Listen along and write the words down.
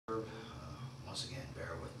Once again,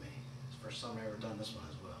 bear with me. It's the first time I've ever done this one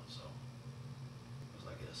as well, so it goes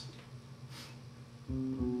like this.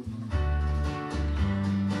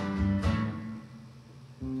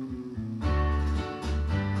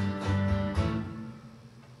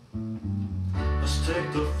 Let's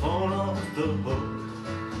take the phone off the hook,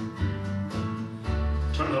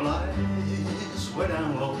 turn the lights way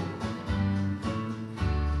down low.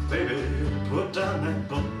 Baby, put down that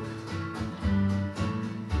book,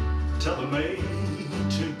 tell the maid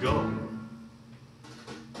to go.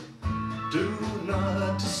 Do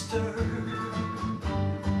not disturb,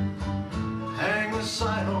 hang the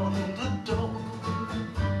sign on the door.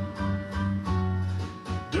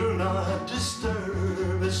 Do not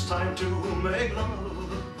disturb, it's time to make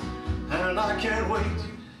love, and I can't wait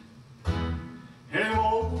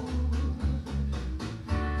anymore.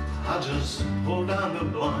 I just pull down the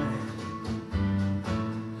blind.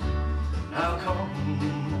 Now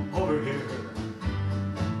come over here,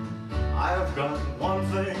 I've got one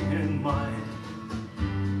thing in mind.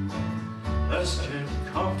 Let's get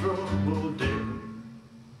comfortable, dear.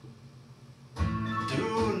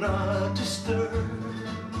 Do not disturb,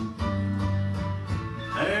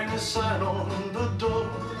 hang a sign on the door.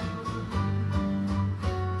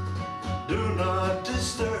 Do not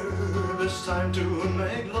disturb, it's time to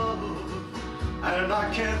make love, and I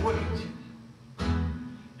can't wait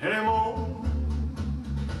anymore.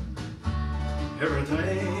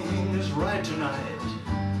 Everything is right tonight.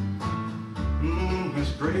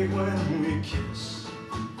 It's great when we kiss.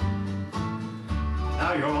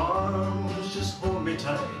 Now your arms just hold me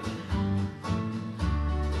tight.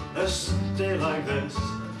 Let's stay like this.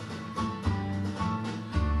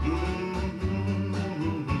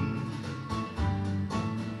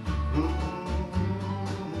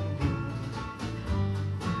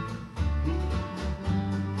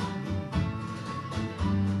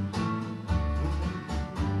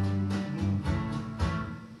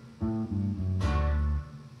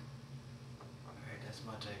 That's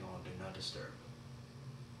my take on Do Not Disturb.